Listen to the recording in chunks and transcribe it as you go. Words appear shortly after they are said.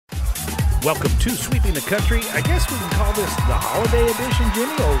Welcome to Sweeping the Country. I guess we can call this the holiday edition,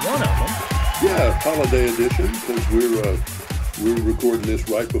 Jimmy, or one of them. Yeah, holiday edition, because we're recording this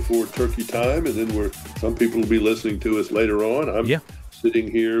right before turkey time, and then some people will be listening to us later on. I'm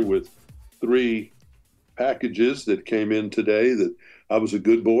sitting here with 3 packages that came in today that I was a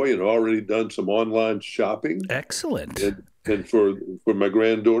good boy and already done some online shopping. Excellent. And for my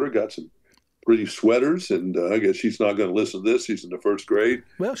granddaughter, got some pretty sweaters, and I guess she's not going to listen to this. She's in the 1st grade.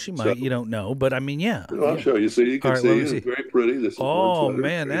 Well, she might. You don't know, but I mean, yeah. I'll show you. See, you can see it's very pretty. This is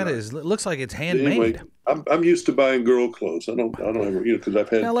man, that is looks like it's handmade. Anyway, I'm used to buying girl clothes. I don't have, because I've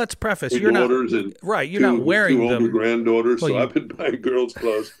had. Now let's preface. You're not right. You're not wearing two them. Older granddaughters, so I've been buying girls'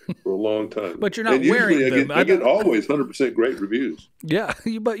 clothes for a long time. But you're not wearing them. I get always 100% great reviews. Yeah,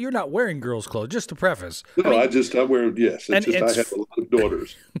 but you're not wearing girls' clothes. Just to preface. No, I wear yes. I have a lot of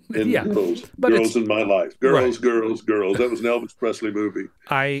daughters and girls in my life. Girls. That was an Elvis Presley movie.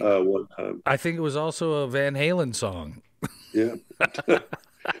 One time. I think it was also a Van Halen song. Yeah.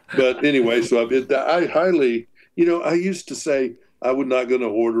 But anyway, so I highly, I used to say I was not going to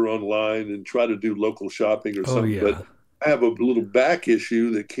order online and try to do local shopping or something, but I have a little back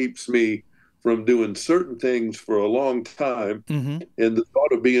issue that keeps me from doing certain things for a long time. Mm-hmm. And the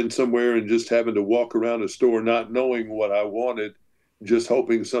thought of being somewhere and just having to walk around a store not knowing what I wanted, just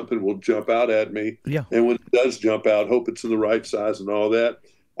hoping something will jump out at me. Yeah. And when it does jump out, hope it's in the right size and all that.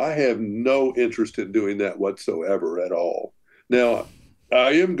 I have no interest in doing that whatsoever at all. Now,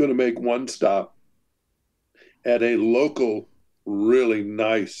 I am going to make one stop at a local, really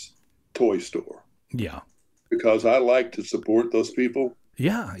nice toy store. Yeah. Because I like to support those people.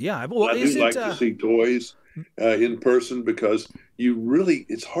 Yeah, yeah. Well, I do like to see toys in person because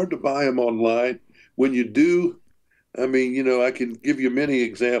it's hard to buy them online. When you do, I mean, I can give you many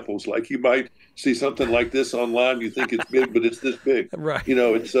examples. Like you might see something like this online, you think it's big, but it's this big. Right.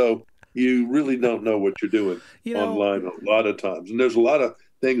 And so you really don't know what you're doing online a lot of times. And there's a lot of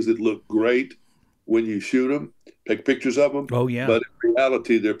things that look great when you shoot them, take pictures of them. Oh, yeah. But in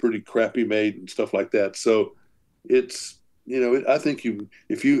reality, they're pretty crappy made and stuff like that. So it's, I think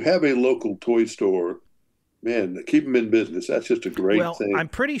if you have a local toy store, man, keep them in business. That's just a great thing. I'm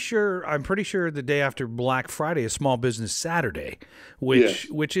pretty sure the day after Black Friday is Small Business Saturday,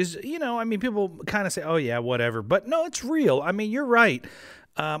 which is, people kind of say, oh, yeah, whatever. But no, it's real. I mean, you're right.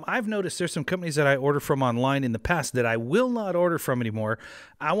 I've noticed there's some companies that I ordered from online in the past that I will not order from anymore.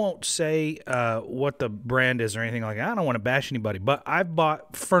 I won't say what the brand is or anything like that. I don't want to bash anybody, but I've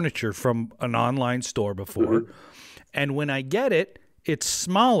bought furniture from an online store before, and when I get it, it's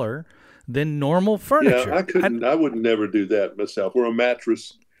smaller than normal furniture. Yeah, I would never do that myself, or a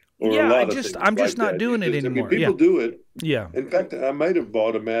mattress, or a lot of things. I'm just not doing it anymore. People do it. Yeah. In fact, I might have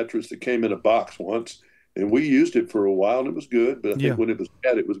bought a mattress that came in a box once. And we used it for a while, and it was good. But I think when it was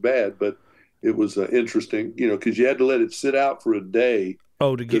bad. But it was interesting, because you had to let it sit out for a day.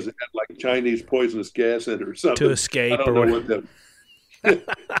 Oh, because it had like Chinese poisonous gas in it or something. To escape, I don't know what that.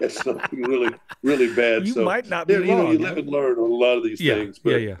 That's something really, really bad. You might not be wrong. You live and learn on a lot of these things.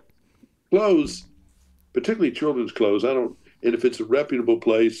 But clothes, particularly children's clothes, and if it's a reputable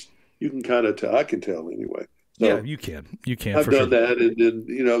place, you can kind of tell. I can tell anyway. So you can. I've done that, and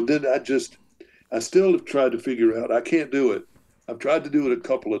then then I still have tried to figure out. I can't do it. I've tried to do it a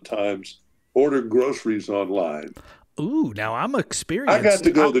couple of times. Order groceries online. Ooh, now I'm experienced. I got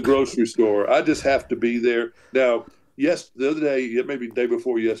to go to the grocery store. I just have to be there. Now, the other day, maybe the day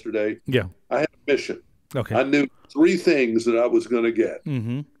before yesterday, I had a mission. Okay. I knew 3 things that I was going to get.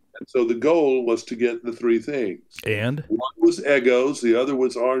 Mm-hmm. And so the goal was to get the 3 things. And? One was Eggos. The other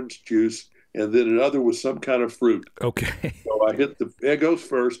was orange juice. And then another was some kind of fruit. Okay. So I hit the Eggos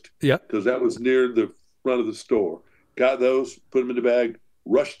first. Yeah. Because that was near the front of the store. Got those, put them in the bag,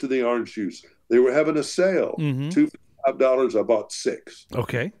 rushed to the orange juice. They were having a sale. Mm-hmm. $2 for $5. I bought 6.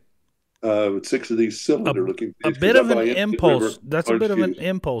 Okay. 6 of these cylinder-looking things. A bit of an impulse. That's a bit of an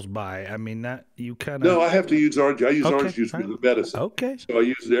impulse buy. I mean, that you kind of. No, I have to use orange. I use orange juice with the medicine. Okay. So I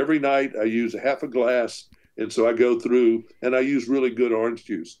use it every night. I use a half a glass. And so I go through, and I use really good orange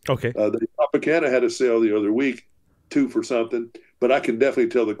juice. Okay. The Tropicana had a sale the other week, 2 for something, but I can definitely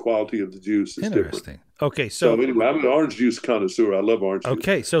tell the quality of the juice is interesting. Different. Okay, so anyway, I'm an orange juice connoisseur. I love orange juice.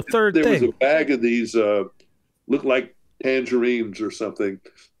 Okay, so third there thing. There was a bag of these, look like tangerines or something.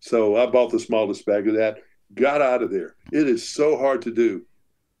 So I bought the smallest bag of that, got out of there. It is so hard to do,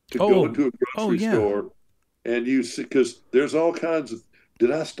 to go into a grocery store and you see, because there's all kinds of,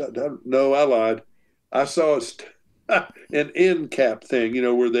 no, I lied. I saw an end cap thing,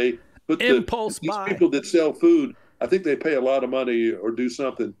 where they put these people that sell food. I think they pay a lot of money or do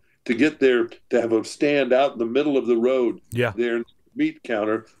something to get there to have a stand out in the middle of the road. Yeah, there meat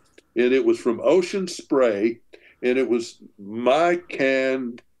counter and it was from Ocean Spray, and it was my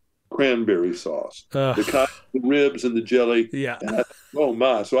canned cranberry sauce, the kind of the ribs and the jelly. Yeah. And oh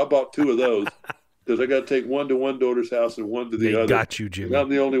my! So I bought two of those because I got to take one to one daughter's house and one to the other. Got you, Jimmy. And I'm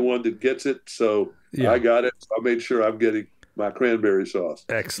the only one that gets it, so I got it. So I made sure I'm getting my cranberry sauce.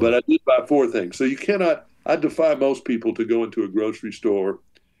 Excellent. But I did buy four things. So you cannot. I defy most people to go into a grocery store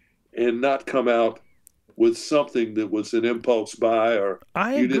and not come out with something that was an impulse buy, or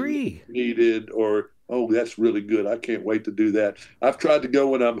I you agree. didn't need it, or oh, that's really good. I can't wait to do that. I've tried to go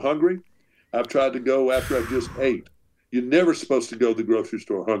when I'm hungry. I've tried to go after I've just ate. You're never supposed to go to the grocery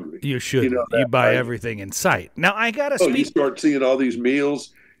store hungry. You should. You buy everything in sight. Now, I got to speak. You start seeing all these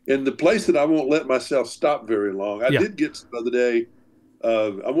meals. And the place that I won't let myself stop very long, I did get some the other day.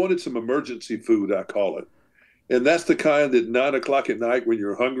 I wanted some emergency food, I call it. And that's the kind that 9 o'clock at night when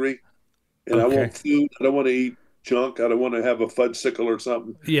you're hungry and I want food. I don't want to eat junk. I don't want to have a fudgesicle or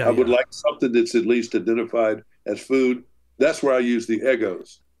something. I would like something that's at least identified as food. That's where I use the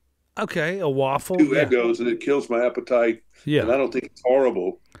Eggos. Okay, a waffle. 2 Eggos, and it kills my appetite. Yeah. And I don't think it's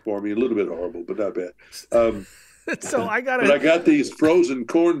horrible for me. A little bit horrible, but not bad. So I got. But I got these frozen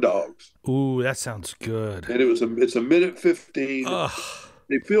corn dogs. Ooh, that sounds good. And it's a minute 15. Ugh.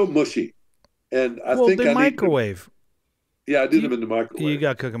 They feel mushy, and I think they microwave. I did them in the microwave. You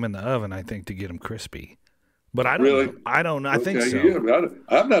got to cook them in the oven, I think, to get them crispy. But I don't really. Know. I don't know. I think so. Yeah,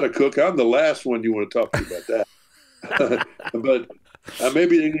 I'm not a cook. I'm the last one you want to talk to about that. But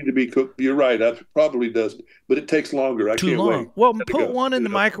maybe they need to be cooked. You're right. That probably does, but it takes longer. I can't wait. Well, put one in the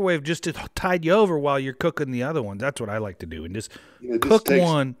microwave just to tide you over while you're cooking the other one. That's what I like to do, and just cook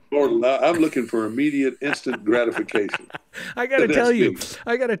one. I'm looking for immediate, instant gratification. I got to tell you.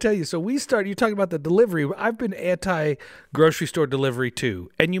 So you're talking about the delivery. I've been anti-grocery store delivery too,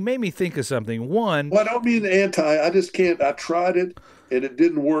 and you made me think of something. One. Well, I don't mean anti. I just can't. I tried it. And it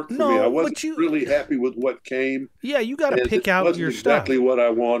didn't work for me. I wasn't really happy with what came. Yeah, you got to pick out your stuff. Exactly what I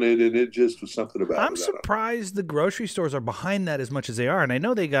wanted, and it just was something about it. I'm surprised the grocery stores are behind that as much as they are, and I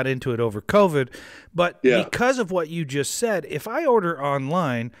know they got into it over COVID, but because of what you just said, if I order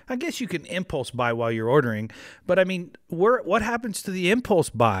online, I guess you can impulse buy while you're ordering, but I mean, what happens to the impulse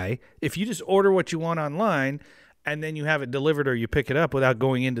buy if you just order what you want online and then you have it delivered or you pick it up without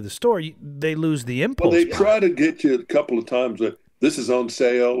going into the store? They lose the impulse. Well, they try to get you a couple of times this is on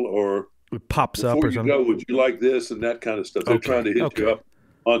sale, or it pops up or something. Before you go, would you like this and that kind of stuff? They're trying to hit you up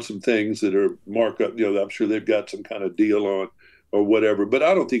on some things that are marked up. I'm sure they've got some kind of deal on or whatever. But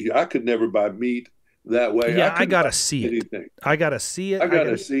I don't think I could never buy meat that way. Yeah, I got to see it. I got to see it. I got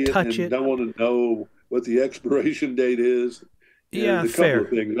to see it. Touch it. I want to know what the expiration date is. Yeah, fair.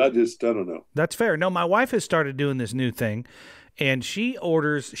 Couple of things. I don't know. That's fair. No, my wife has started doing this new thing. And she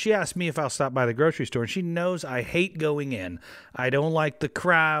asked me if I'll stop by the grocery store, and she knows I hate going in. I don't like the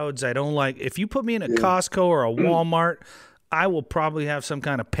crowds. If you put me in a Costco or a Walmart, I will probably have some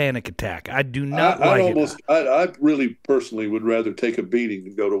kind of panic attack. I do not like it. I really personally would rather take a beating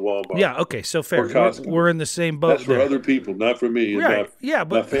than go to Walmart. Yeah, okay, so fair. We're in the same boat. That's for other people, not for me. Right, but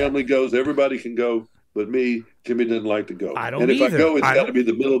my family goes, everybody can go, but me, Jimmy doesn't like to go. I don't either. And if I go, it's got to be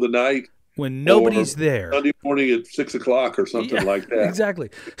the middle of the night. When nobody's there. Sunday morning at 6 o'clock or something like that. Exactly.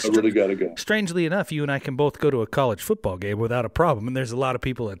 I really got to go. Strangely enough, you and I can both go to a college football game without a problem, and there's a lot of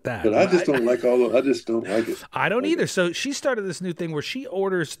people at that. But I just don't like I just don't like it. I don't either. So she started this new thing where she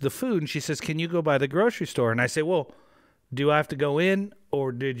orders the food, and she says, "Can you go by the grocery store?" And I say, "Well, do I have to go in,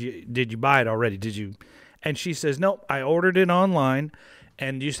 or did you buy it already? Did you?" And she says, "Nope, I ordered it online,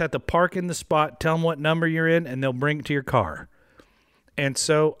 and you just have to park in the spot, tell them what number you're in, and they'll bring it to your car." And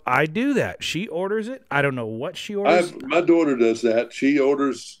so I do that. She orders it. I don't know what she orders. My daughter does that. She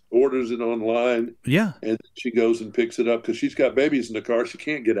orders it online. Yeah. And she goes and picks it up because she's got babies in the car. She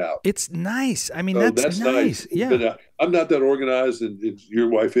can't get out. It's nice. I mean, that's nice. Yeah. But I'm not that organized, and your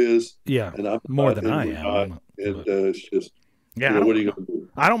wife is. Yeah. And I'm more than I am. It's just, yeah. What are you going to do?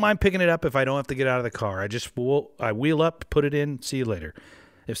 I don't mind picking it up if I don't have to get out of the car. I wheel up, put it in, see you later.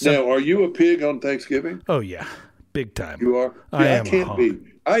 Now, are you a pig on Thanksgiving? Oh, yeah. Big time. You are? I can't be.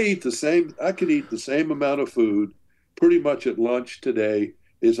 I can eat the same amount of food pretty much at lunch today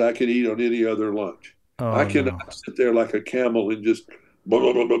as I can eat on any other lunch. I cannot sit there like a camel and just blah,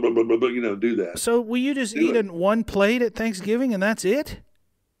 blah, blah, blah, blah, blah, blah, do that. So will you just eat in one plate at Thanksgiving and that's it?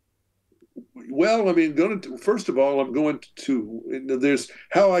 Well, I mean, first of all, I'm going to there's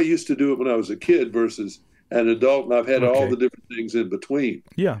how I used to do it when I was a kid versus an adult, and I've had all the different things in between.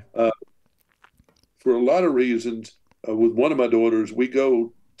 Yeah. For a lot of reasons, with one of my daughters, we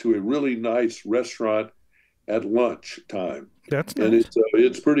go to a really nice restaurant at lunch time. That's nice. And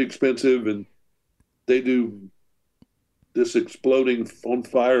it's pretty expensive, and they do this exploding on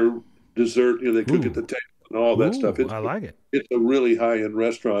fire dessert. They cook at the table and all that stuff. I like it. It's a really high end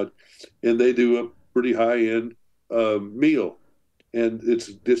restaurant, and they do a pretty high end meal. And it's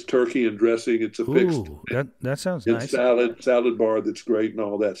this turkey and dressing. It's a fixed. That sounds and nice. Salad bar that's great and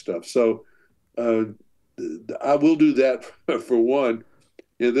all that stuff. So I will do that for one,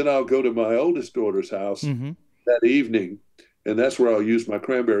 and then I'll go to my oldest daughter's house that evening, and that's where I'll use my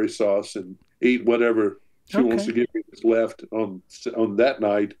cranberry sauce and eat whatever she wants to give me that's left on that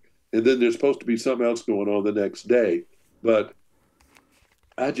night. And then there's supposed to be something else going on the next day. But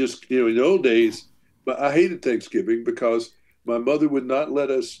I just, in the old days, but I hated Thanksgiving because my mother would not let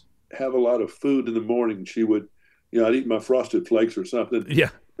us have a lot of food in the morning. She would, I'd eat my Frosted Flakes or something. Yeah.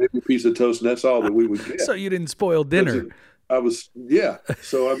 Maybe a piece of toast, and that's all that we would get. So you didn't spoil dinner.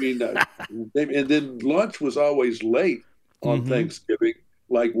 So, I mean, and then lunch was always late on Thanksgiving,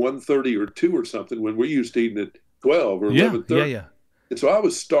 like 1:30 or 2 or something, when we used to eat at 12 or 11:30. Yeah. And so I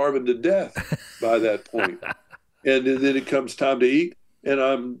was starving to death by that point. And then it comes time to eat,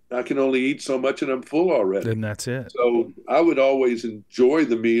 and I can only eat so much, and I'm full already. Then that's it. So I would always enjoy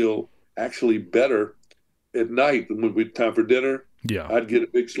the meal actually better at night when it was time for dinner. Yeah, I'd get a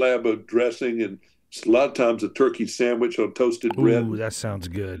big slab of dressing and a lot of times a turkey sandwich on toasted bread. Ooh, that sounds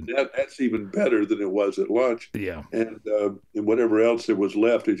good. That's even better than it was at lunch. Yeah, and whatever else there was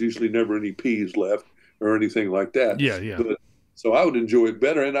left, there's usually never any peas left or anything like that. Yeah. So I would enjoy it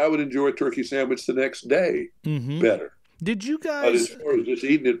better, and I would enjoy a turkey sandwich the next day better. Did you guys? But as far as just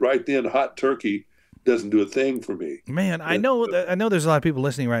eating it right then, hot turkey doesn't do a thing for me. Man, I know there's a lot of people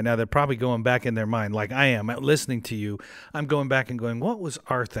listening right now that are probably going back in their mind, like I am, listening to you. I'm going back and going, what was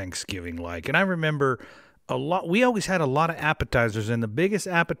our Thanksgiving like? And I remember we always had a lot of appetizers, and the biggest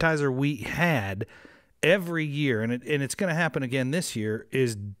appetizer we had every year, and it's going to happen again this year,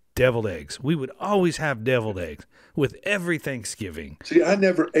 is deviled eggs. We would always have deviled eggs with every Thanksgiving. See, I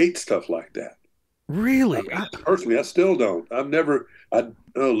never ate stuff like that. Really? Personally, I still don't.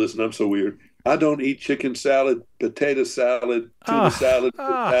 Listen, I'm so weird. I don't eat chicken salad, potato salad, tuna salad,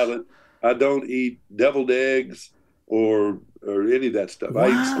 salad. I don't eat deviled eggs or any of that stuff. Wow. I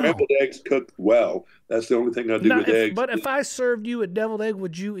eat scrambled eggs cooked well. That's the only thing I do with eggs. But if I served you a deviled egg,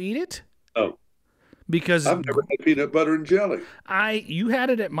 would you eat it? No. Because I've never had peanut butter and jelly. You had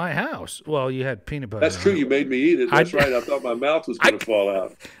it at my house. Well, you had peanut butter. That's true. You made me eat it. That's right. I thought my mouth was going to fall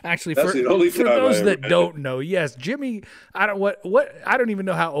out. Actually, for those that don't know, yes, Jimmy. I don't even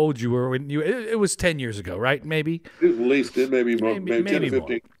know how old you were when you. It was 10 years ago, right? Maybe. At least it maybe 10 or 15 years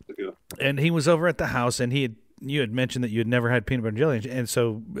ago. And he was over at the house, and you had mentioned that you had never had peanut butter and jelly, and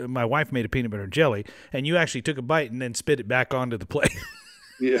so my wife made a peanut butter and jelly, and you actually took a bite and then spit it back onto the plate.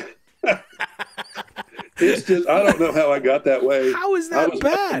 Yeah. It's just, I don't know how I got that way. How is that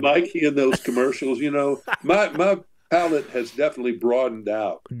bad? Like Mikey in those commercials, my palate has definitely broadened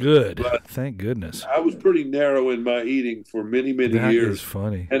out. Good. Thank goodness. I was pretty narrow in my eating for many, many years. That is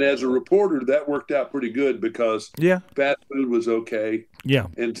funny. And as a reporter, that worked out pretty good because fast food was okay. Yeah.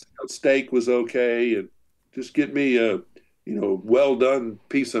 And steak was okay. And just get me a, well done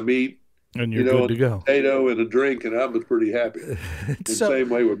piece of meat. And you're good to go. A potato and a drink, and I was pretty happy. Same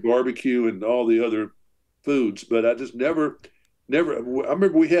way with barbecue and all the other foods. But I just never. I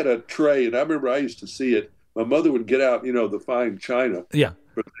remember we had a tray, and I remember I used to see it. My mother would get out, the fine china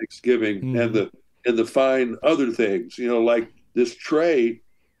for Thanksgiving, and the fine other things, like this tray.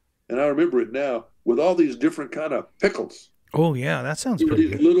 And I remember it now with all these different kind of pickles. Oh yeah, that sounds pretty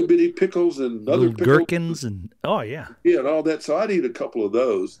good. Little bitty pickles and other pickles. Gherkins and and all that. So I'd eat a couple of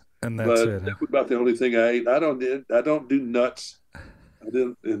those. And that's it. That was about the only thing I ate. I don't do nuts.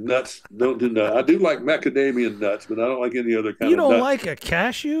 Nuts don't do nuts. I do like macadamia nuts, but I don't like any other kind of nuts. You don't like a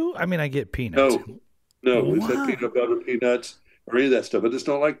cashew? I mean, I get peanuts. No, it's that peanut butter, peanuts, or any of that stuff. I just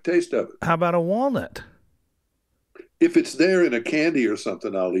don't like the taste of it. How about a walnut? If it's there in a candy or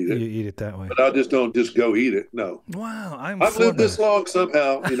something, I'll eat it. You eat it that way. But I just don't go eat it. No. Wow. I've lived this long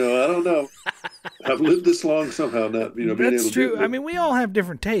somehow. I don't know. I've lived this long somehow, not being able to. That's true. I mean, we all have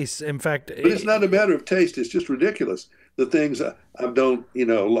different tastes. In fact, but it's not a matter of taste. It's just ridiculous. The things I don't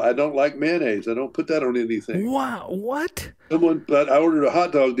like mayonnaise. I don't put that on anything. Wow. What? But I ordered a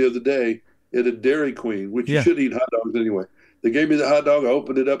hot dog the other day at a Dairy Queen, which you should eat hot dogs anyway. They gave me the hot dog. I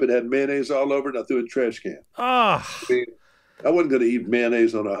opened it up. It had mayonnaise all over it, and I threw it in a trash can. I wasn't going to eat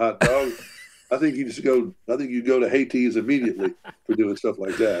mayonnaise on a hot dog. I think you go to Haiti's immediately for doing stuff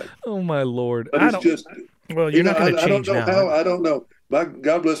like that. Oh my Lord! But you're not going to change now. I don't know.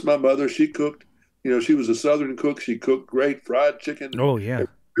 God bless my mother. She cooked. She was a Southern cook. She cooked great fried chicken. Oh yeah.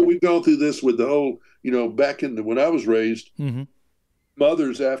 We've gone through this with the whole. Back when I was raised,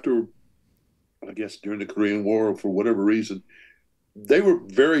 mothers after I guess during the Korean War or for whatever reason, they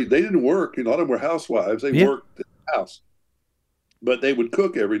didn't work. A lot of them were housewives. They worked at the house, but they would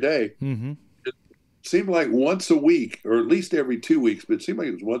cook every day. Mm-hmm. It seemed like once a week, or at least every 2 weeks, but it seemed like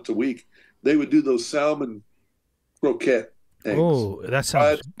it was once a week. They would do those salmon croquette things. Oh, that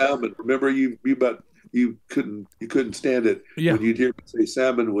sounds. Fried salmon. Remember, you couldn't stand it when you'd hear me say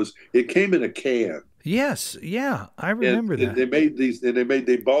salmon it came in a can. Yes, yeah, I remember that. And they made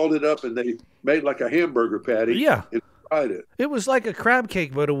they balled it up and they made like a hamburger patty. Yeah. And fried it. It was like a crab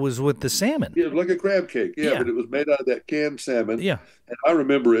cake, but it was with the salmon. Yeah, like a crab cake. Yeah, but it was made out of that canned salmon. Yeah. And I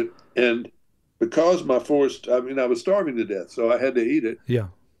remember it. And because I was starving to death, so I had to eat it. Yeah.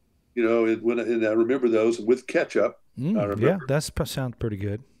 And I remember those with ketchup. I remember. Yeah, that sounds pretty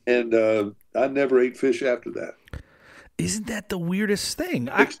good. And I never ate fish after that. Isn't that the weirdest thing?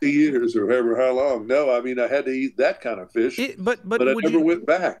 60 years or however how long. No, I mean, I had to eat that kind of fish. But I never went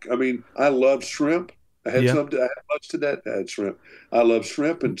back. I mean, I love shrimp. I had much to that. I had shrimp. I love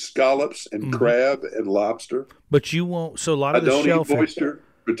shrimp and scallops and crab and lobster. But you won't. So a lot of the shellfish. I don't eat oyster,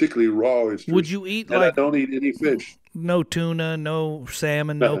 particularly raw oysters. Would you eat I don't eat any fish. No tuna, no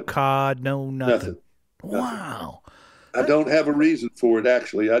salmon, no cod, no nothing. Wow. I don't have a reason for it,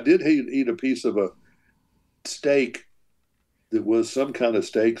 actually. I did eat a piece of a steak that was some kind of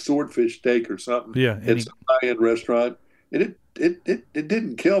steak, swordfish steak or something. Yeah. At some high-end restaurant. And it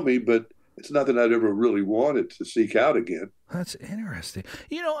didn't kill me, but it's nothing I'd ever really wanted to seek out again. That's interesting.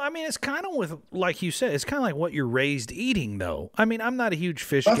 I mean, it's kind of with, like you said, it's kind of like what you're raised eating, though. I mean, I'm not a huge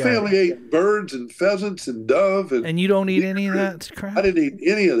fish guy. My family ate birds and pheasants and dove. And you don't eat any of that crap? I didn't eat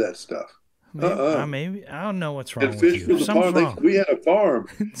any of that stuff. Maybe I don't know what's wrong with fish you. Was a farm. We had a farm,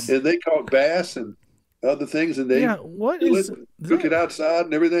 and they caught bass and other things, and they cook it outside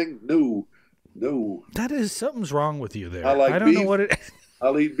and everything. No. That is something's wrong with you there. I don't know what it.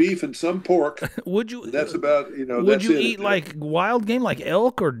 I'll eat beef and some pork. Would you? That's about Would you eat like wild game, like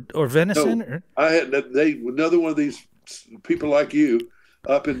elk or venison? No. I had another one of these people like you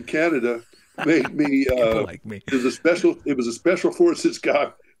up in Canada made me. Like me. It was a special forces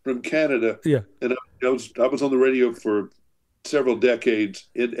guy from Canada. Yeah. And I was on the radio for several decades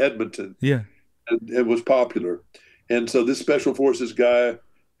in Edmonton. Yeah. And it was popular. And so this special forces guy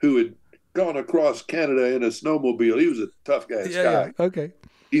who had gone across Canada in a snowmobile, he was a tough guy. Yeah. Okay.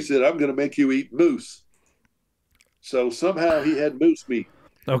 He said, "I'm going to make you eat moose." So somehow he had moose meat.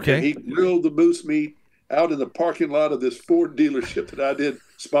 Okay. And he grilled the moose meat out in the parking lot of this Ford dealership that I did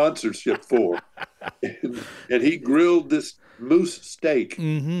sponsorship for. and he grilled this moose steak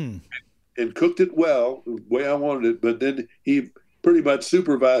and cooked it well, the way I wanted it. But then he pretty much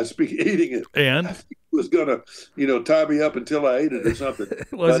supervised me eating it. And I think he was going to, tie me up until I ate it or something.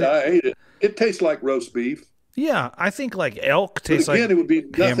 I ate it. It tastes like roast beef. Yeah, I think like elk tastes like it would be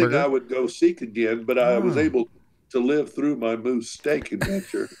nothing hamburger. I would go seek again, but I was able to live through my moose steak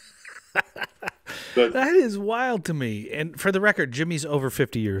adventure. But that is wild to me. And for the record, Jimmy's over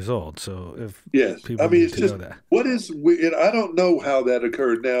 50 years old. So if people it's just know that. What is weird, I don't know how that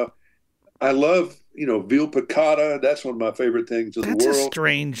occurred. Now, I love veal piccata. That's one of my favorite things in the world. That's a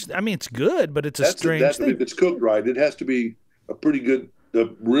strange. I mean, it's good, but it's a strange thing. If it's cooked right, it has to be a pretty good,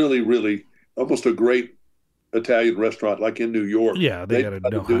 really, really, almost a great Italian restaurant like in New York. Yeah, they got to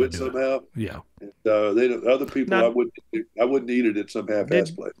know how to do it somehow. Yeah, and, other people I wouldn't eat it at some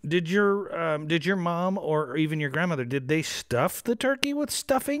half-ass place. Did your mom or even your grandmother, did they stuff the turkey with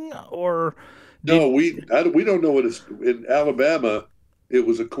stuffing or? No, we don't know what it's in Alabama. It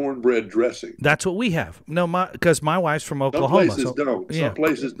was a cornbread dressing. That's what we have. No, because my wife's from Oklahoma. Some places don't. Yeah. Some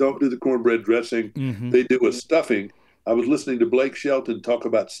places don't do the cornbread dressing. Mm-hmm. They do a stuffing. I was listening to Blake Shelton talk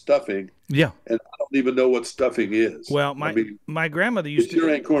about stuffing. Yeah. And I don't even know what stuffing is. Well, my grandmother used to. It sure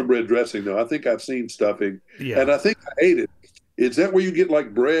ain't cornbread dressing, though. I think I've seen stuffing. Yeah. And I think I ate it. Is that where you get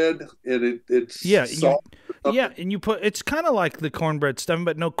like bread and it's salt? Yeah, and it's kind of like the cornbread stuffing,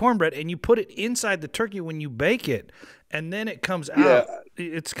 but no cornbread, and you put it inside the turkey when you bake it, and then it comes out.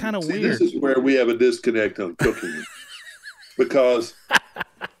 It's kind of weird. This is where we have a disconnect on cooking. Because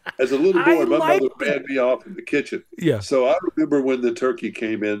as a little boy, my mother ran me off in the kitchen. Yeah. So I remember when the turkey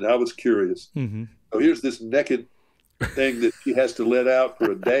came in, I was curious. Mm-hmm. So here's this naked thing that she has to let out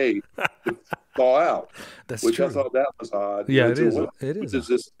for a day to thaw out. That's which true. I thought that was odd. Yeah, it is. It is. It's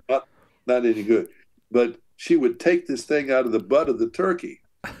just not any good. But she would take this thing out of the butt of the turkey,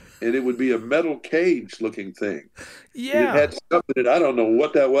 and it would be a metal cage-looking thing. Yeah. And it had stuff in it. I don't know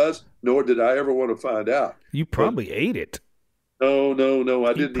what that was, nor did I ever want to find out. You probably ate it. No.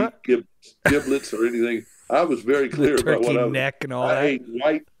 I didn't eat giblets or anything. I was very clear about what I was. Neck and all that.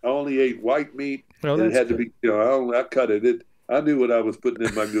 I only ate white meat. Oh, and it had to be, I cut it. I knew what I was putting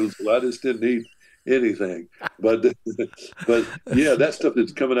in my goozle. I just didn't eat anything. But but yeah, that stuff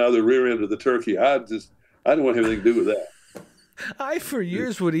that's coming out of the rear end of the turkey, I didn't want to have anything to do with that. I for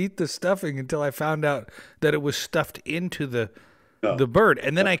years would eat the stuffing until I found out that it was stuffed into the bird,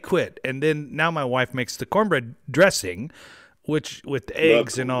 and then I quit. And then now my wife makes the cornbread dressing, which with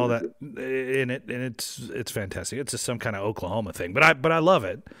eggs and all that in it, and it's fantastic. It's just some kind of Oklahoma thing, but I love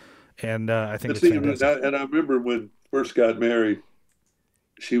it, and I think it's fantastic. And I remember when first got married,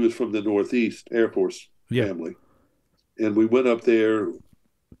 she was from the Northeast Air Force family, and we went up there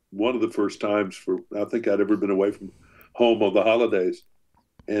one of the first times I think I'd ever been away from home on the holidays.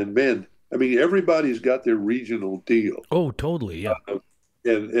 And man, I mean, everybody's got their regional deal. Oh, totally, yeah.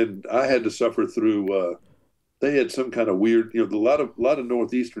 And I had to suffer through. They had some kind of weird, a lot of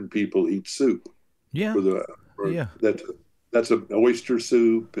Northeastern people eat soup. Yeah. That's an oyster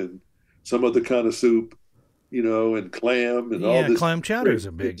soup and some other kind of soup, and clam and all this. Clam chowder is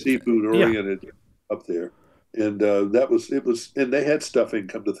a big seafood oriented up there. And it was, and they had stuffing.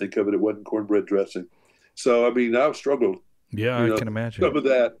 Come to think of it, it wasn't cornbread dressing. So I mean, I've struggled. Yeah, I can imagine some of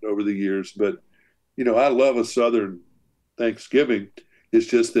that over the years. But I love a Southern Thanksgiving. It's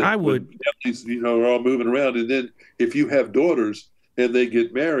just that families, are all moving around, and then if you have daughters and they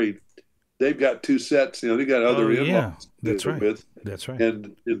get married, they've got two sets. They got other in-laws. That's right. With. That's right.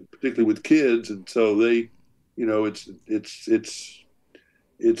 And particularly with kids, and so they, it's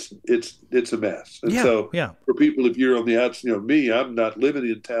a mess. And so for people, if you're on the outside, me, I'm not living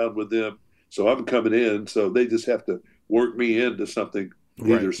in town with them. So I'm coming in, so they just have to work me into something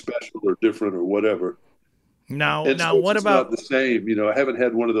either special or different or whatever. Now, so what about not the same? I haven't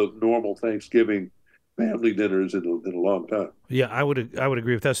had one of those normal Thanksgiving family dinners in a long time. Yeah, I would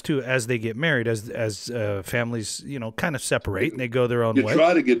agree with us too. As they get married, as families, kind of separate and they go their own way. You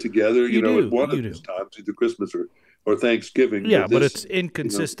try to get together, at one of those times, either Christmas or Thanksgiving. Yeah, but it's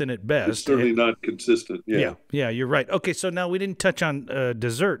inconsistent at best. It's certainly not consistent. Yeah, you're right. Okay, so now we didn't touch on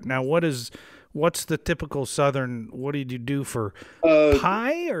dessert. Now, what's the typical Southern? What did you do for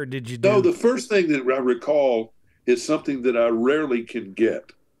pie, or did you do? No, the first thing that I recall is something that I rarely can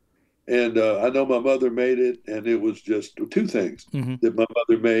get, and I know my mother made it, and it was just two things that my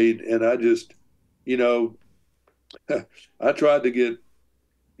mother made, and I just, I tried to get.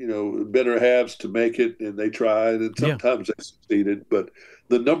 Better halves to make it, and they tried, and sometimes they succeeded. But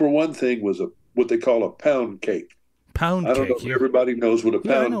the number one thing was what they call a pound cake. I don't know if everybody knows what a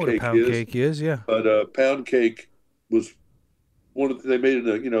pound cake is. Yeah. But a pound cake was they made it.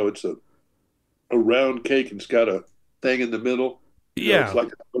 It's a round cake, and it's got a thing in the middle. It's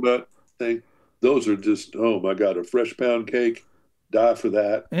like a donut thing. Those are just, oh my God, a fresh pound cake. Die for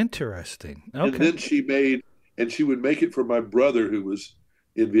that. Interesting. Okay. And then she would make it for my brother who was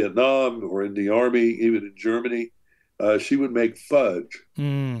in Vietnam or in the army, even in Germany. She would make fudge.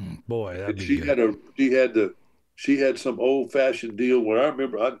 Boy, that'd be good. She had some old fashioned deal where I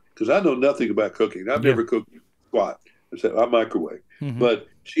remember, because I know nothing about cooking. I've never cooked squat. I microwave. But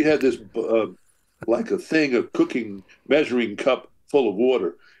she had this like a thing of cooking measuring cup full of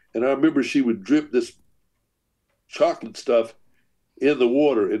water, and I remember she would drip this chocolate stuff in the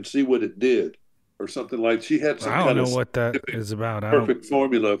water and see what it did. Or something like she had some. I don't know what that is about. Perfect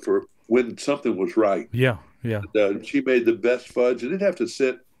formula for when something was right. Yeah. And, she made the best fudge, and it'd have to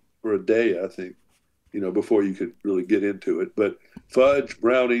sit for a day, I think, before you could really get into it. But fudge,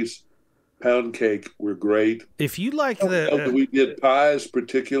 brownies, pound cake were great. If you like we did pies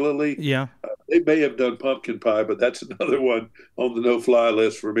particularly. Yeah. They may have done pumpkin pie, but that's another one on the no-fly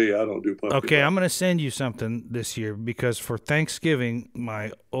list for me. I don't do pumpkin pie. I'm going to send you something this year because for Thanksgiving,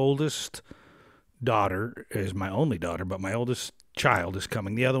 my oldest daughter is my only daughter, but my oldest child is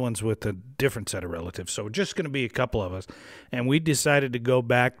coming. The other one's with a different set of relatives. So just going to be a couple of us. And we decided to go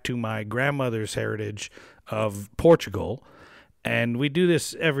back to my grandmother's heritage of Portugal. And we do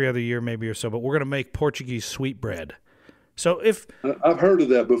this every other year, maybe or so, but we're going to make Portuguese sweetbread. So I've heard of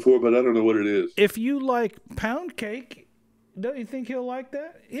that before, but I don't know what it is. If you like pound cake, don't you think he'll like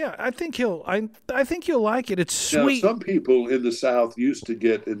that? Yeah, I think he'll like it. It's sweet. Now, some people in the South used to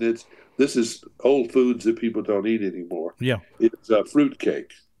get, and this is old foods that people don't eat anymore. Yeah. It's fruit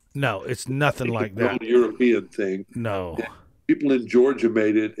cake. No, it's nothing like that. Old European thing. No. And people in Georgia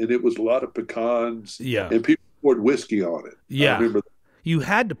made it, and it was a lot of pecans. Yeah. And people poured whiskey on it. Yeah. I remember that. You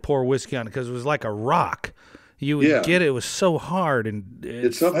had to pour whiskey on it because it was like a rock. You would get it. It was so hard.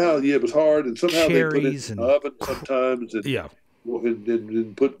 And somehow, it was hard. And somehow they put it in the oven sometimes. And,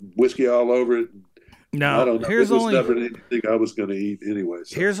 and put whiskey all over it. I Now, don't know. It was never anything I was going to eat anyway.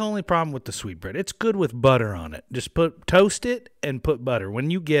 So. Here's the only problem with the sweetbread. It's good with butter on it. Just toast it and put butter.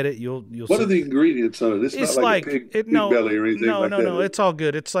 When you get it, you'll. What are the ingredients on it? It's not like a pig belly or anything like that. No. It's all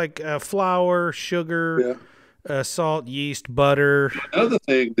good. It's like flour, sugar, salt, yeast, butter. Another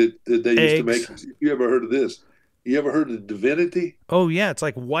thing that they eggs. used to make. You ever heard of this? You ever heard of divinity? Oh yeah, it's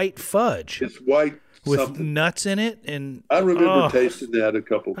like white fudge. It's white with something. Nuts in it, and I remember tasting that a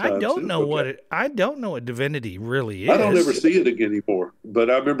couple times. I don't know what divinity really is. I don't ever see it again anymore, but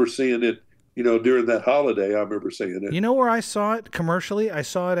I remember seeing it. During that holiday, I remember seeing it. You know where I saw it commercially? I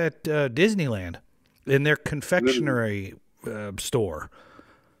saw it at Disneyland in their confectionery store.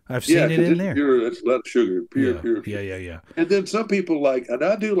 I've seen it in there. It's a lot of sugar. Pure. Yeah. And then some people and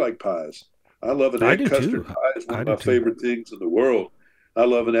I do like pies. I love an egg custard pie. It's one of my favorite things in the world. I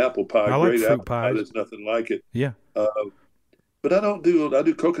love an apple pie. I like Great fruit apple pie. There's nothing like it. Yeah. But I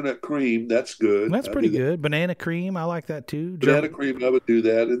do coconut cream. That's good. That's pretty good. Banana cream. I like that too. Banana cream, I would do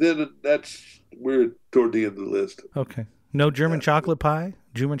that. And then we're toward the end of the list. Okay. No German chocolate pie?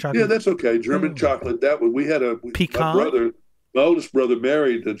 German chocolate? Yeah, that's okay. German chocolate. We had pecan? My oldest brother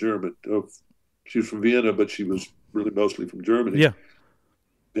married a German. She was from Vienna, but she was really mostly from Germany. Yeah.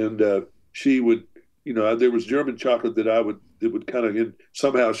 And she would, there was German chocolate that would kind of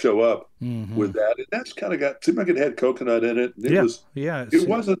somehow show up with that. And that's kind of seemed like it had coconut in it. And it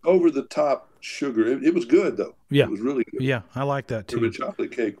wasn't over the top sugar. It was good though. Yeah. It was really good. Yeah. I like that too. German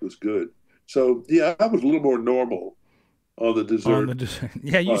chocolate cake was good. So yeah, I was a little more normal on the dessert.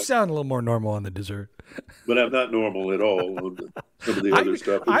 Yeah, you sound a little more normal on the dessert. But I'm not normal at all on some of the other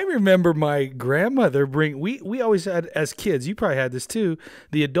stuff. I remember my grandmother we always had, as kids, you probably had this too,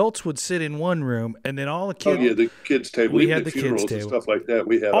 the adults would sit in one room and then all the kids. Oh, yeah, the kids' table. We had the kids' table. And stuff like that.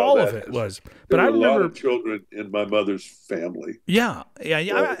 We had all that. of it was. But I remember a lot of children in my mother's family. Yeah.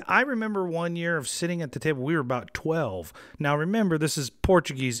 I remember one year of sitting at the table. We were about 12. Now, remember, this is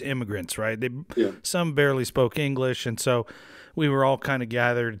Portuguese immigrants, right? Some barely spoke English, and so we were all kind of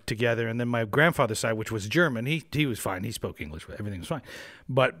gathered together. And then my grandfather's side, which was German, he was fine. He spoke English. Everything was fine.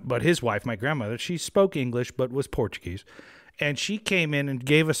 But his wife, my grandmother, she spoke English but was Portuguese. And she came in and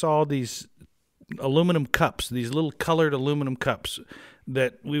gave us all these aluminum cups, these little colored aluminum cups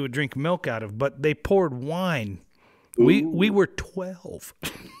that we would drink milk out of. But they poured wine. We were 12.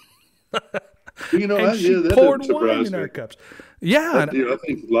 And she poured wine in our cups. Yeah. I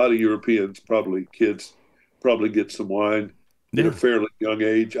think a lot of Europeans kids probably get some wine at a fairly young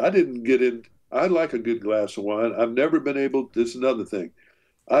age. I didn't get in. I like a good glass of wine. I've never been able. This is another thing.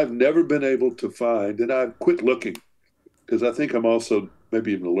 I've never been able to find, and I've quit looking because I think I'm also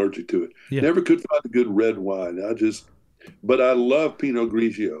maybe even allergic to it. Yeah. Never could find a good red wine. But I love Pinot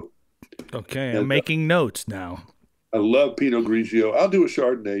Grigio. Okay, I'm making notes now. I love Pinot Grigio. I'll do a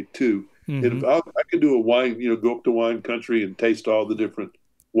Chardonnay too. Mm-hmm. And I can do a wine. Go up to wine country and taste all the different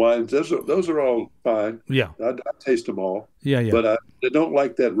wines. Those are all fine. Yeah, I taste them all. Yeah. But I don't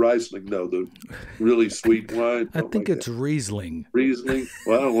like that Riesling. No, the really sweet wine. I think it's Riesling. Riesling.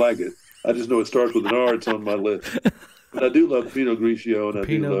 Well, I don't like it. I just know it starts with an R. It's on my list. But I do love Pinot Grigio, and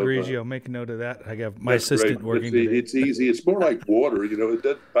Pinot Grigio. Make a note of that. I got my assistant working today. It's easy. It's more like water. It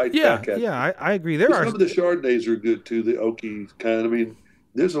doesn't bite back at you. Yeah, I agree. Some of the Chardonnays are good too. The oaky kind. I mean,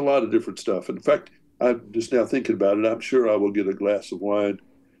 there's a lot of different stuff. In fact, I'm just now thinking about it. I'm sure I will get a glass of wine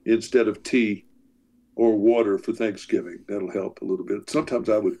instead of tea or water for Thanksgiving. That'll help a little bit. Sometimes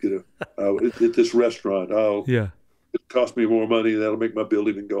I would get at this restaurant. It costs me more money. That'll make my bill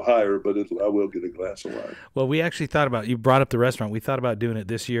even go higher, but I will get a glass of wine. Well, we actually thought about, you brought up the restaurant. We thought about doing it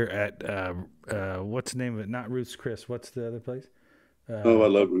this year at, what's the name of it? Not Ruth's Chris. What's the other place? I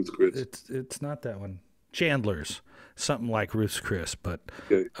love Ruth's Chris. It's not that one. Chandler's. Something like Ruth's Chris, but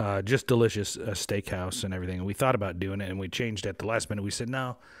okay. Just delicious steakhouse and everything. And we thought about doing it, and we changed at the last minute. We said,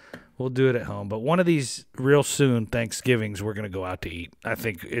 no, we'll do it at home. But one of these real soon Thanksgivings, we're going to go out to eat. I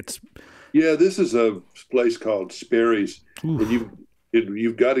think it's... Yeah, this is a place called Sperry's, and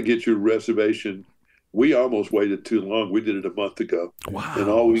you've got to get your reservation. We almost waited too long. We did it a month ago. Wow! And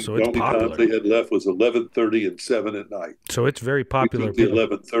the only time they had left was 11:30 and 7 at night. So it's very popular. The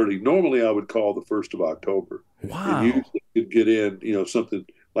 11:30. Normally, I would call the 1st of October. Wow! And usually you'd get in, something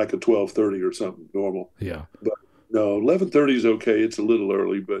like a 12:30 or something normal. Yeah. But no, 11:30 is okay. It's a little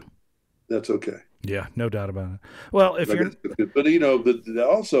early, but that's okay. Yeah, no doubt about it. Well, but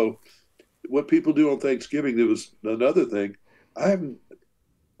also. What people do on Thanksgiving, there was another thing. I'm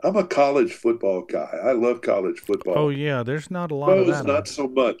a college football guy. I love college football. Oh yeah, there's not a lot of that. Not so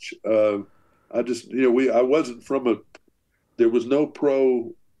much. I just I wasn't there was no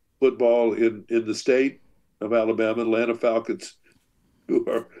pro football in the state of Alabama. Atlanta Falcons, who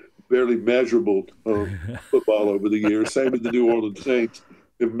are barely measurable football over the years. Same with the New Orleans Saints,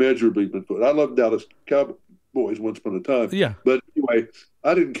 immeasurably been put. I love Dallas Cowboys once upon a time. Yeah. But anyway,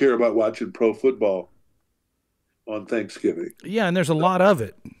 I didn't care about watching pro football on Thanksgiving. Yeah, and there's a lot of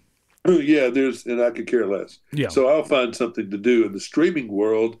it. Yeah, and I could care less. Yeah. So I'll find something to do. In the streaming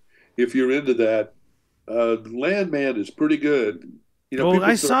world, if you're into that, Landman is pretty good. People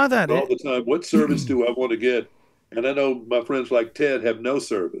I saw that all the time. What service do I want to get? And I know my friends like Ted have no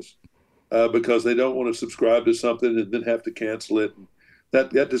service because they don't want to subscribe to something and then have to cancel it.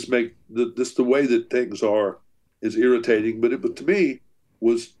 That just make the way that things are is irritating. But to me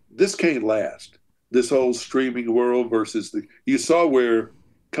this can't last. This whole streaming world versus you saw where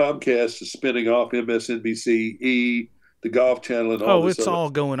Comcast is spinning off MSNBC, the Golf Channel, and all this. It's all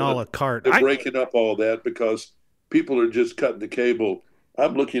going a la carte. They're breaking up all that because people are just cutting the cable.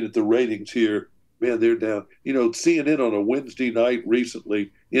 I'm looking at the ratings here. Man, they're down. CNN on a Wednesday night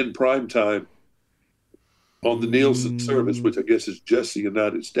recently in prime time on the Nielsen service, which I guess is just the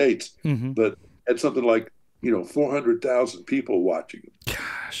United States, but had something like 400,000 people watching it.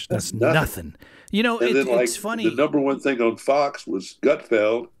 Gosh, that's nothing. It's funny. The number one thing on Fox was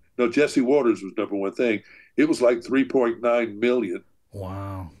Gutfeld. No, Jesse Waters was number one thing. It was like 3.9 million.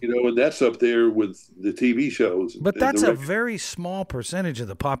 Wow. And that's up there with the TV shows. But that's a very small percentage of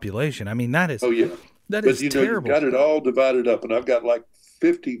the population. I mean, that is that is terrible. You've got it all divided up, and I've got like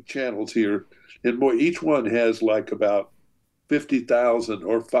 50 channels here, and boy, each one has like about 50,000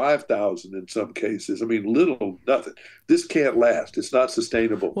 or 5,000 in some cases. I mean, nothing. This can't last. It's not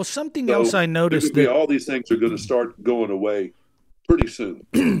sustainable. Well, something else I noticed all these things are going to start going away pretty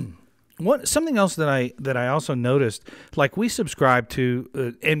soon. Something else that I also noticed, like we subscribe to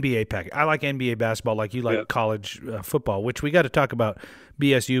NBA package. I like NBA basketball, like you like college football, which we got to talk about.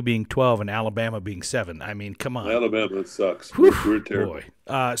 BSU being 12 and Alabama being 7. I mean, come on. Alabama sucks. We're terrible.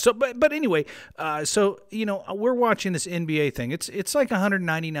 Boy. But anyway, we're watching this NBA thing. It's like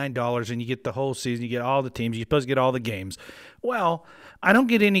 $199 and you get the whole season. You get all the teams. You're supposed to get all the games. Well, I don't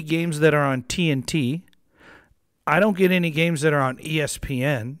get any games that are on TNT. I don't get any games that are on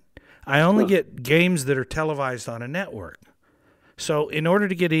ESPN. I only get games that are televised on a network. So in order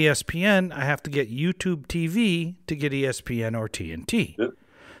to get ESPN, I have to get YouTube TV to get ESPN or TNT. Yep.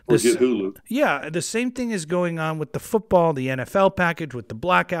 Or get Hulu. Yeah, the same thing is going on with the football, the NFL package with the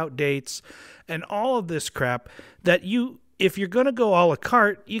blackout dates and all of this crap that if you're going to go a la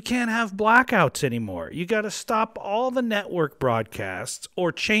carte, you can't have blackouts anymore. You got to stop all the network broadcasts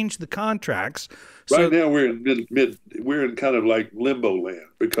or change the contracts. Right now we're in kind of like limbo land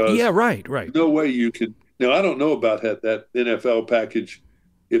because right. No way you can. Now I don't know about that NFL package.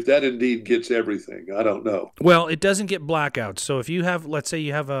 If that indeed gets everything, I don't know. Well, it doesn't get blackouts. So if you have, let's say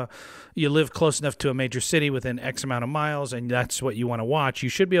you live close enough to a major city within X amount of miles and that's what you want to watch, you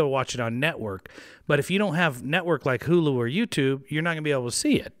should be able to watch it on network. But if you don't have network like Hulu or YouTube, you're not going to be able to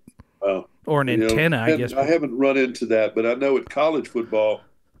see it. Well, or an antenna, I guess. I haven't run into that, but I know at college football,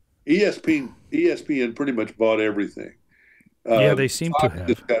 ESPN pretty much bought everything. They seem to have.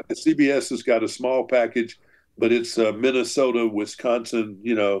 The CBS has got a small package, but it's Minnesota, Wisconsin,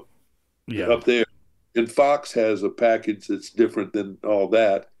 up there. And Fox has a package that's different than all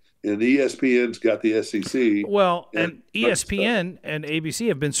that. And ESPN's got the SEC. Well, and ESPN and ABC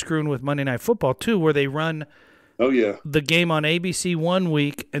have been screwing with Monday Night Football, too, where they run the game on ABC one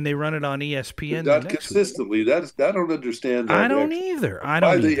week and they run it on ESPN not consistently. I don't understand that. I don't either.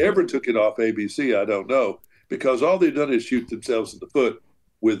 Why they ever took it off ABC, I don't know. Because all they've done is shoot themselves in the foot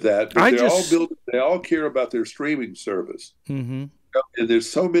with that. But they all care about their streaming service. Mm-hmm. And there's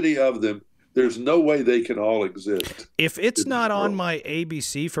so many of them. There's no way they can all exist. If it's not on my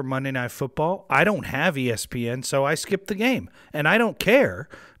ABC for Monday Night Football, I don't have ESPN, so I skip the game. And I don't care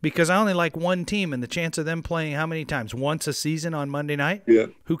because I only like one team, and the chance of them playing how many times? Once a season on Monday night? Yeah.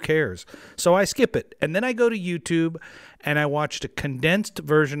 Who cares? So I skip it. And then I go to YouTube, and I watched a condensed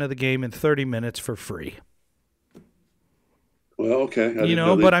version of the game in 30 minutes for free. Well, okay.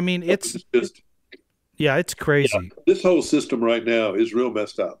 But I mean, it's just... Yeah, it's crazy. Yeah, this whole system right now is real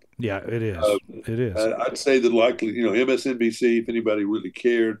messed up. Yeah, it is. It is. I'd say that likely, MSNBC, if anybody really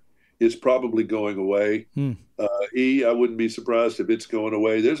cared, is probably going away. I wouldn't be surprised if it's going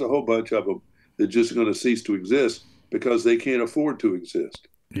away. There's a whole bunch of them that are just going to cease to exist because they can't afford to exist.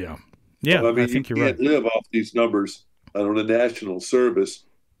 Yeah. Yeah, I think you're right. You can't live off these numbers on a national service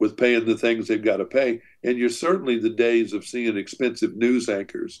with paying the things they've got to pay. And you're certainly the days of seeing expensive news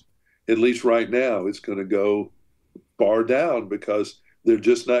anchors. At least right now, it's going to go far down because they're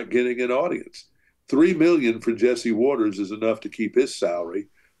just not getting an audience. $3 million for Jesse Waters is enough to keep his salary,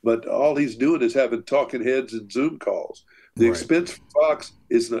 but all he's doing is having talking heads and Zoom calls. The expense for Fox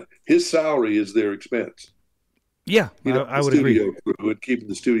is not his salary is their expense. Yeah, I would agree. Crew and keeping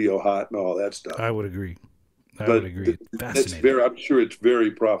the studio hot and all that stuff. I would agree. It's very. I'm sure it's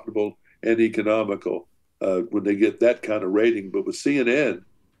very profitable and economical when they get that kind of rating. But with CNN,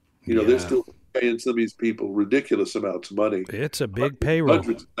 they're still paying some of these people ridiculous amounts of money. It's a big payroll,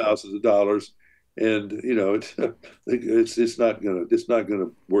 hundreds of thousands of dollars, and it's not gonna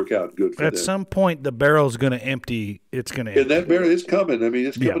work out good for them. At some point, the barrel's going to empty. It's going to, and that barrel is coming. I mean,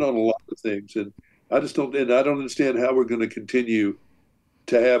 it's coming on a lot of things, and I don't understand how we're going to continue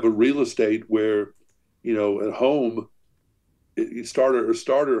to have a real estate where, at home,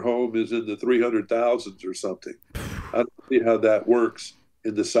 starter home is in the 300,000s or something. I don't see how that works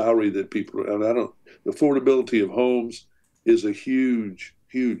in the salary that people. And the affordability of homes is a huge,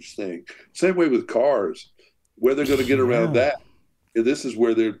 huge thing. Same way with cars, where they're going to get around that. And this is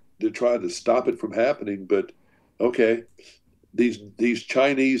where they're trying to stop it from happening. But okay, these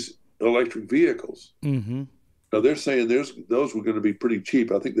Chinese electric vehicles. Mm-hmm. Now they're saying those were going to be pretty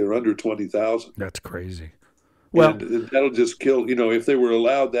cheap. I think they're under 20,000. That's crazy. Well, and that'll just kill. If they were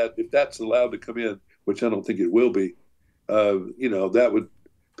allowed if that's allowed to come in, which I don't think it will be. That would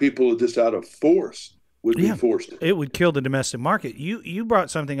people just out of force would be forced. It would kill the domestic market. You brought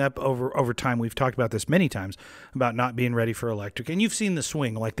something up over time. We've talked about this many times about not being ready for electric, and you've seen the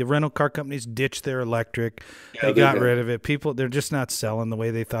swing. Like the rental car companies ditched their electric; they got rid of it. People, they're just not selling the way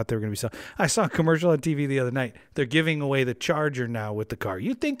they thought they were going to be selling. I saw a commercial on TV the other night. They're giving away the charger now with the car.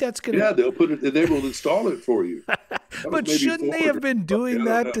 You think that's going to? Yeah, they'll put it. They will install it for you. But shouldn't they have been doing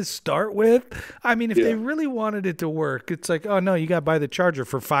that to start with? I mean, if they really wanted it to work, it's like, oh no, you got to buy the charger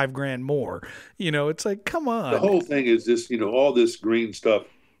for $5,000 more. It's like, come on. The whole thing is this. All this green stuff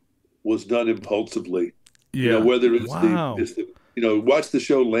was done impulsively. Yeah. Whether it's watch the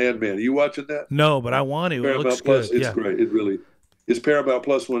show Landman. Are you watching that? No, but I want to. Paramount it looks Plus. good. It's great. It really is. Paramount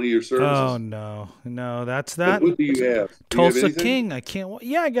Plus one of your services? Oh no, that's that. What do you have? Tulsa King. I can't.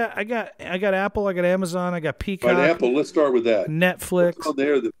 Yeah, I got Apple. I got Amazon. I got Peacock. Right, Apple. Let's start with that. Netflix. What's on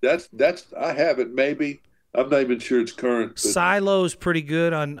there? That's. I have it. Maybe. I'm not even sure it's current. Silo's pretty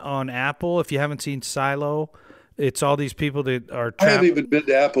good on Apple. If you haven't seen Silo, it's all these people that are. I haven't even been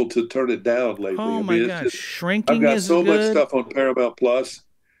to Apple to turn it down lately. Oh my gosh, Shrinking I've got so much stuff on Paramount Plus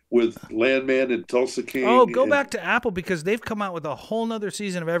with Landman and Tulsa King. Oh, go back to Apple because they've come out with a whole nother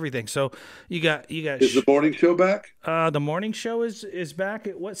season of everything. So you got. Is the morning show back? The morning show is back.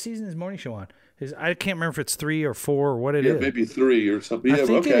 What season is morning show on? I can't remember if it's 3 or 4 or what it is. Maybe 3 or something. I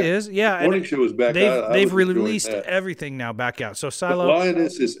think it is. Yeah, morning show is back. They've released everything now back out. So Silo, the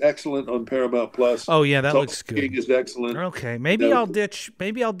Lioness is excellent on Paramount Plus. Oh yeah, that Tulsa looks good. King is excellent. Okay, maybe I'll ditch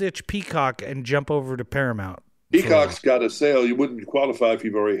Peacock and jump over to Paramount. Peacock's got a sale. You wouldn't qualify if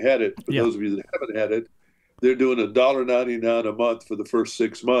you've already had it. For those of you that haven't had it, they're doing $1.99 a month for the first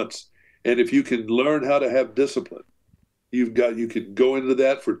 6 months. And if you can learn how to have discipline, you can go into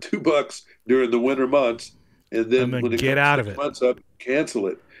that for $2 during the winter months, and then when it get out of it, months up, cancel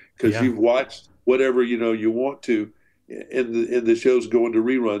it because you've watched whatever you want to, and the show's going to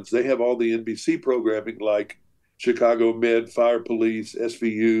reruns. They have all the NBC programming like Chicago Med, Fire Police,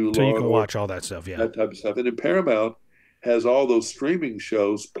 SVU, so you can watch all that stuff, that type of stuff. And then Paramount has all those streaming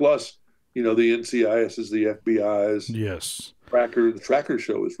shows plus the NCISs, the FBI's. Yes. The Tracker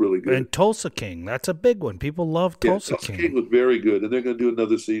show is really good. And Tulsa King, that's a big one. People love Tulsa King. Tulsa King was very good, and they're going to do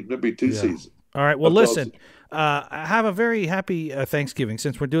another season. There'll be 2 seasons. All right. Well, listen, have a very happy Thanksgiving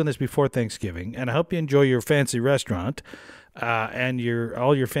since we're doing this before Thanksgiving, and I hope you enjoy your fancy restaurant and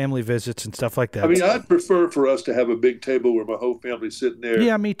all your family visits and stuff like that. I mean, I'd prefer for us to have a big table where my whole family's sitting there.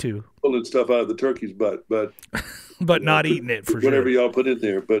 Yeah, me too. Pulling stuff out of the turkey's butt, but not eating it for whatever sure. y'all put in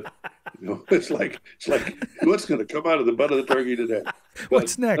there. But it's like what's going to come out of the butt of the turkey today? But,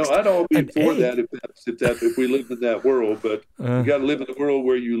 what's next? No, I'd all be for that if we lived in that world. But you got to live in the world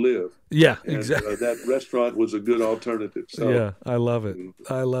where you live. Yeah, and, exactly. That restaurant was a good alternative. So, yeah, I love it.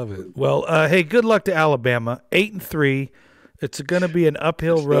 I love it. Well, hey, good luck to Alabama. 8-3. It's going to be an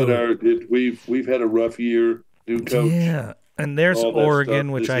uphill road. We've had a rough year. New coach. Yeah, and there's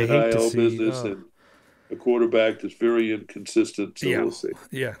Oregon, which I hate to see. And a quarterback that's very inconsistent, so we'll see.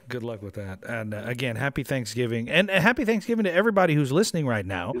 Yeah, good luck with that. And again, happy Thanksgiving. And happy Thanksgiving to everybody who's listening right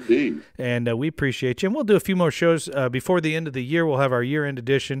now. Indeed. And we appreciate you. And we'll do a few more shows before the end of the year. We'll have our year-end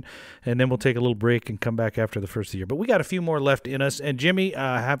edition, and then we'll take a little break and come back after the first of the year. But we got a few more left in us. And, Jimmy,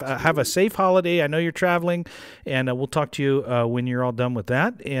 have a safe holiday. I know you're traveling, and we'll talk to you when you're all done with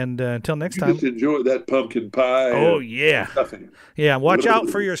that. And until next time. Just enjoy that pumpkin pie. Oh, yeah. Stuffing. Yeah, watch out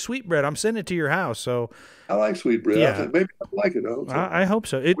for your sweetbread. I'm sending it to your house, so I like sweetbread. Yeah. Maybe I like it. I hope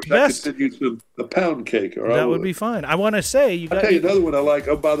so. It's I best. could send you a pound cake. Or that would be fine. I want to say I'll tell you another one I like.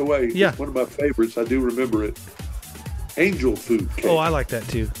 Oh, by the way, one of my favorites. I do remember it. Angel food cake. Oh, I like that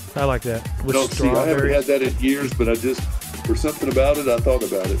too. I like that with strawberries. I haven't had that in years, but for something about it, I thought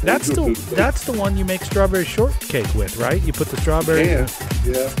about it. That's the one you make strawberry shortcake with, right? You put the strawberries.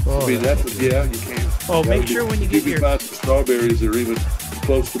 Yeah. Oh, I mean, you can. Oh, make sure when you get your buy some strawberries, they're even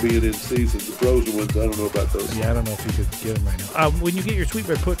close to being in season. The frozen ones, I don't know about those. Yeah, I don't know if you could get them right now. When you get your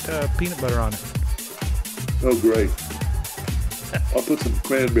sweetbread, put peanut butter on it. Oh, great. I'll put some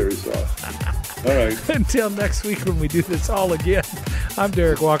cranberry sauce. All right. Until next week when we do this all again, I'm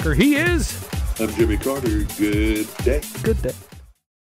Derek Walker. He is. I'm Jimmy Carter. Good day. Good day.